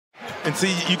And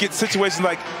see, you get situations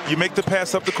like you make the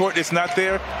pass up the court, it's not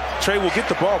there. Trae will get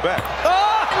the ball back.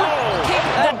 Oh!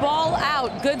 Kick the ball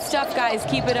out. Good stuff, guys.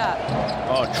 Keep it up.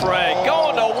 Oh, Trae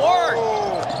going to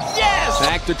work. Yes!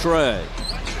 Back to Trae.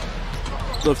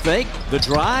 The fake, the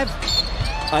drive.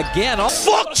 Again. Oh.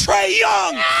 Fuck Trae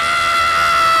Young!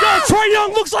 Yo, Trae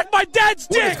Young looks like my dad's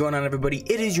dick! What is going on, everybody?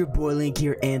 It is your boy Linck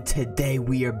here, and today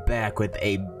we are back with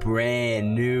a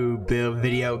brand new build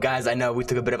video. Guys, I know we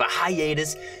took a bit of a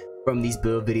hiatus from these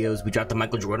build videos. We dropped the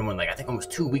Michael Jordan one, like, I think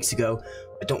almost 2 weeks ago.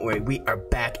 But don't worry, we are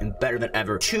back and better than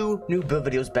ever. 2 new build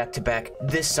videos back to back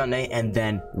this Sunday and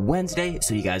then Wednesday.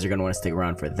 So you guys are gonna want to stick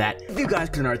around for that. If you guys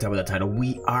couldn't already tell by the title,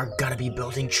 we are gonna be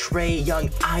building Trae Young,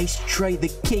 Ice Trae, the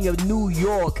king of New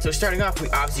York. So starting off,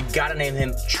 we obviously gotta name him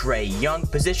Trae Young.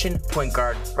 Position, point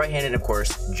guard, right-handed, of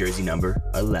course, jersey number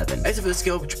 11. As for the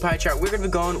skill pie chart, we're gonna be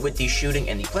going with the shooting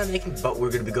and the playmaking, but we're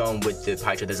gonna be going with the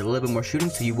pie chart there's a little bit more shooting,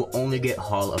 so you will only get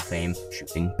Hall of Fame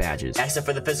shooting badges. Next up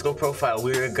for the physical profile,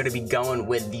 we're gonna be going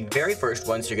with the very first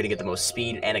one, so you're gonna get the most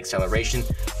speed and acceleration.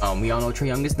 We all know Trae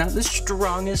Young is not the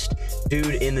strongest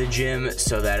dude in the gym,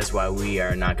 so that is why we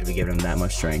are not gonna be giving him that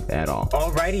much strength at all.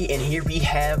 Alrighty, and here we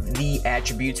have the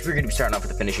attributes. We're gonna be starting off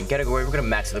with the finishing category. We're gonna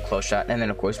max out the close shot, and then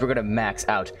of course we're gonna max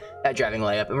out that driving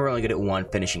layup, and we're only gonna get 1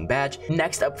 finishing badge.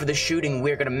 Next up for the shooting,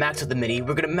 we're gonna max out the midi,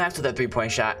 we're gonna max out that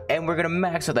 3-point shot, and we're gonna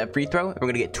max out that free throw, and we're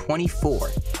gonna get 24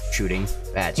 shooting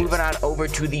badges. Moving on over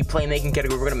to the playmaking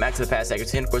category, we're gonna max out the pass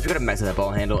accuracy, and of course we're gonna max out that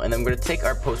ball handle, and then we're gonna take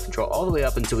our post control all the way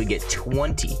up until we get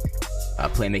 20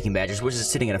 playmaking badges, which is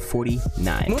sitting at a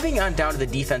 49. Moving on down to the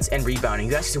defense and rebounding,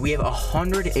 you guys see we have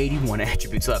 181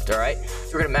 attributes left. All right,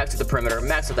 so we're gonna max out the perimeter,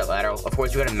 max out that lateral, of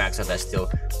course we're gonna max out that steal,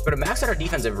 we're gonna max out our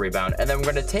defensive rebound, and then we're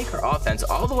gonna take our offense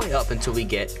all the way up until we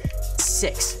get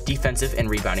 6 defensive and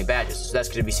rebounding badges. So that's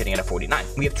gonna be sitting at a 49.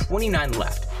 We have 29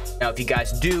 left. Now if you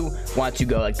guys do want to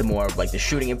go like the more like the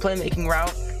shooting and playmaking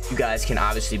route, you guys can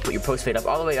obviously put your post fade up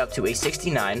all the way up to a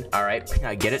 69. All right,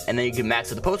 I get it. And then you can max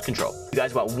out the post control. If you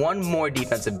guys want one more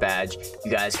defensive badge,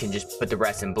 you guys can just put the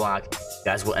rest in block. You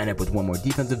guys will end up with one more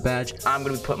defensive badge. I'm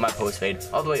going to put my post fade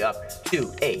all the way up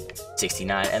to a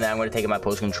 69. And then I'm going to take my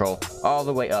post control all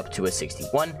the way up to a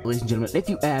 61. Ladies and gentlemen, if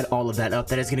you add all of that up,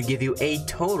 that is going to give you a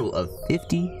total of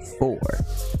 54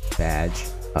 badge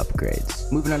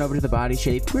upgrades. Moving on over to the body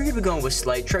shape, we're gonna be going with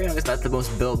slight. Trae Young is not the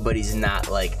most built, but he's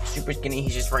not like super skinny,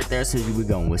 he's just right there, so we're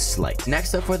going with slight.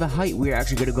 Next up for the height, we're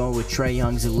actually gonna go with Trae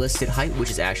Young's listed height, which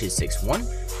is actually 6'1".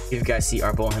 If you guys see,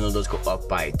 our ball handle does go up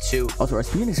by 2. Also, our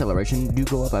speed and acceleration do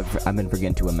go up. I've been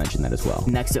forgetting to mention that as well.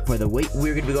 Next up for the weight,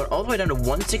 we're gonna be going all the way down to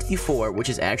 164, which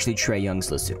is actually Trae Young's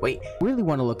listed weight. Really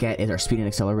want to look at is our speed and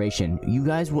acceleration. You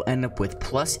guys will end up with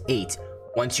 +8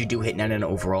 once you do hit 99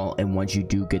 overall and once you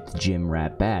do get the gym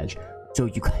rat badge. So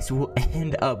you guys will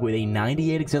end up with a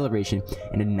 98 acceleration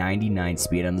and a 99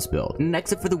 speed on this build.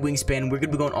 Next up for the wingspan, we're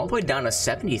gonna be going all the way down to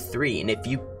 73. And if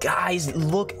you guys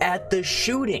look at the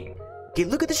shooting, okay,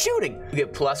 look at the shooting. You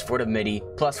get +4 to midi,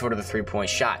 +4 to the 3-point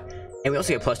shot. And we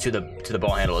also get +2 to the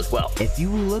ball handle as well. If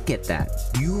you look at that,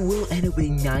 you will end up with a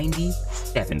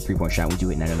 97 3-point shot when you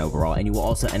hit 99 overall, and you will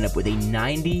also end up with a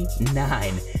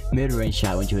 99 mid-range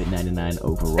shot when you hit 99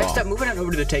 overall. Next up, moving on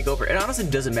over to the takeover. It honestly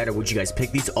doesn't matter what you guys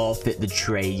pick. These all fit the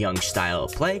Trae Young style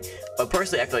of play. But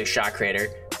personally, I feel like shot creator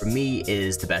for me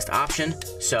is the best option.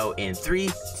 So in 3,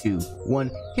 2,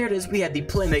 1, here it is. We have the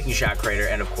playmaking shot creator,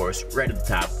 and of course, right at the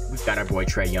top, we've got our boy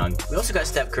Trae Young. We also got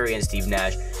Steph Curry and Steve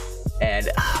Nash. And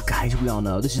guys, we all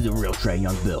know this is a real Trae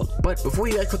Young build. But before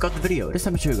you guys click off the video, it's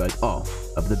time to show you guys all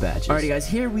of the badges. Alrighty guys,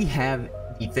 here we have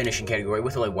the finishing category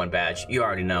with only 1 badge. You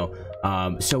already know.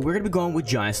 So we're gonna be going with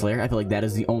Giant Slayer. I feel like that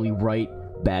is the only right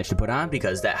badge to put on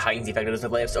because that heightens the effectiveness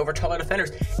of layups over taller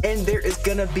defenders, and there is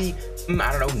gonna be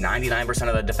I don't know, 99%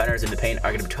 of the defenders in the paint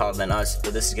are gonna be taller than us,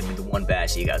 so this is gonna be the 1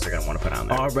 badge that you guys are gonna want to put on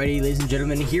there. Alrighty, ladies and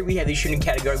gentlemen, here we have the shooting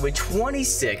category with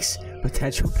 26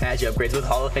 potential badge upgrades with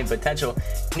Hall of Fame potential.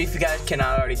 And if you guys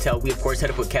cannot already tell, we of course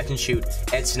had to put catch and shoot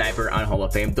and sniper on Hall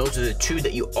of Fame. Those are the 2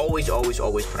 that you always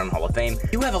put on Hall of Fame.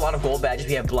 You have a lot of gold badges.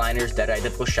 We have blinders, that are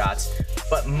difficult shots,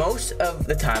 but most of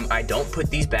the time I don't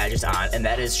put these badges on, and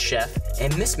that is chef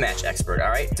and mismatch expert. All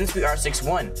right, since we are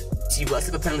 6'1", see less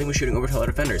of a penalty when shooting over taller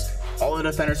defenders. All the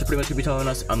defenders are pretty much gonna be taller than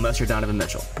us unless you're Donovan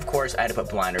Mitchell. Of course, I had to put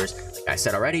blinders, like I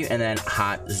said already, and then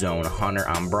hot zone hunter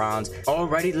on bronze.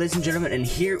 Alrighty, ladies and gentlemen, and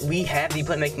here we have the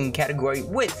playmaking category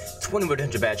with 20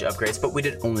 potential badge upgrades, but we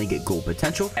did only get gold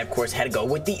potential. I of course had to go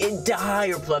with the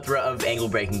entire plethora of ankle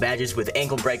breaking badges with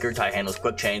ankle breaker, tie handles,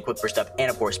 quick chain, quick burst up, and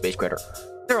of course space creator.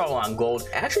 They're all on gold.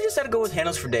 I actually just had to go with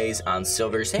handles for days on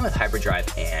silver. Same with hyperdrive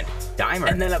and dimer.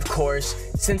 And then of course,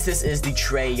 since this is the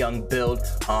Trae Young build,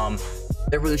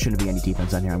 There really shouldn't be any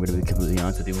defense on here. I'm going to be completely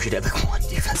honest with you. We should have like 1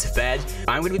 defensive badge.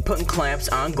 I'm going to be putting clamps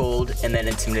on gold and then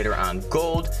intimidator on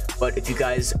gold. But if you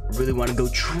guys really want to go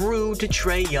true to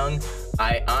Trae Young,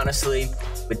 I honestly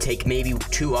would take maybe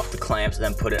 2 off the clamps and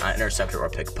then put it on interceptor or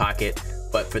pickpocket.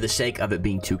 But for the sake of it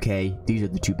being 2K, these are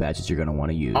the 2 badges you're going to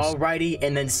want to use. Alrighty,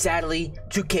 and then sadly,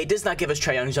 2K does not give us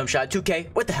Trae Young jump shot.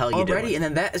 2K, what the hell are you doing? Alrighty, and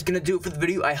then that is going to do it for the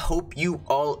video. I hope you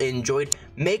all enjoyed.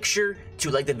 Make sure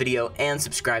to like the video and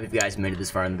subscribe if you guys made it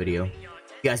this far in the video.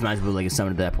 You guys might as well like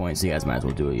summon to that point, so you guys might as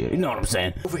well do it. You know what I'm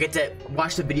saying? Don't forget to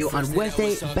watch the video on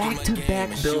Wednesday. Back-to-back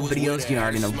build videos. You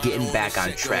already know, getting back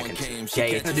on track.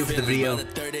 Okay, that's gonna do it for the video.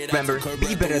 Remember,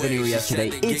 be better than you were yesterday.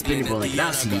 It's been your boy Linck, and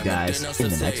I'll see you guys in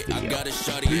the next video.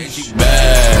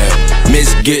 Bad. Miss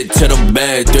get to the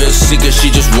bag. Thrill seeker, she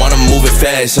just wanna move it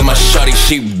fast. And my shawty,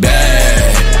 she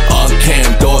bad. On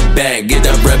cam, throw it back. Get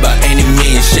that bread by any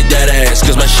means. Shake that ass,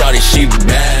 cause my shawty, she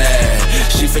bad.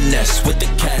 She finesse with the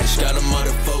cash. Got a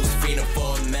mother folks feeding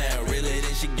for a man. Really,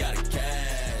 then she got a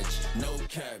catch. No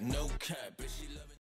cap, no cap.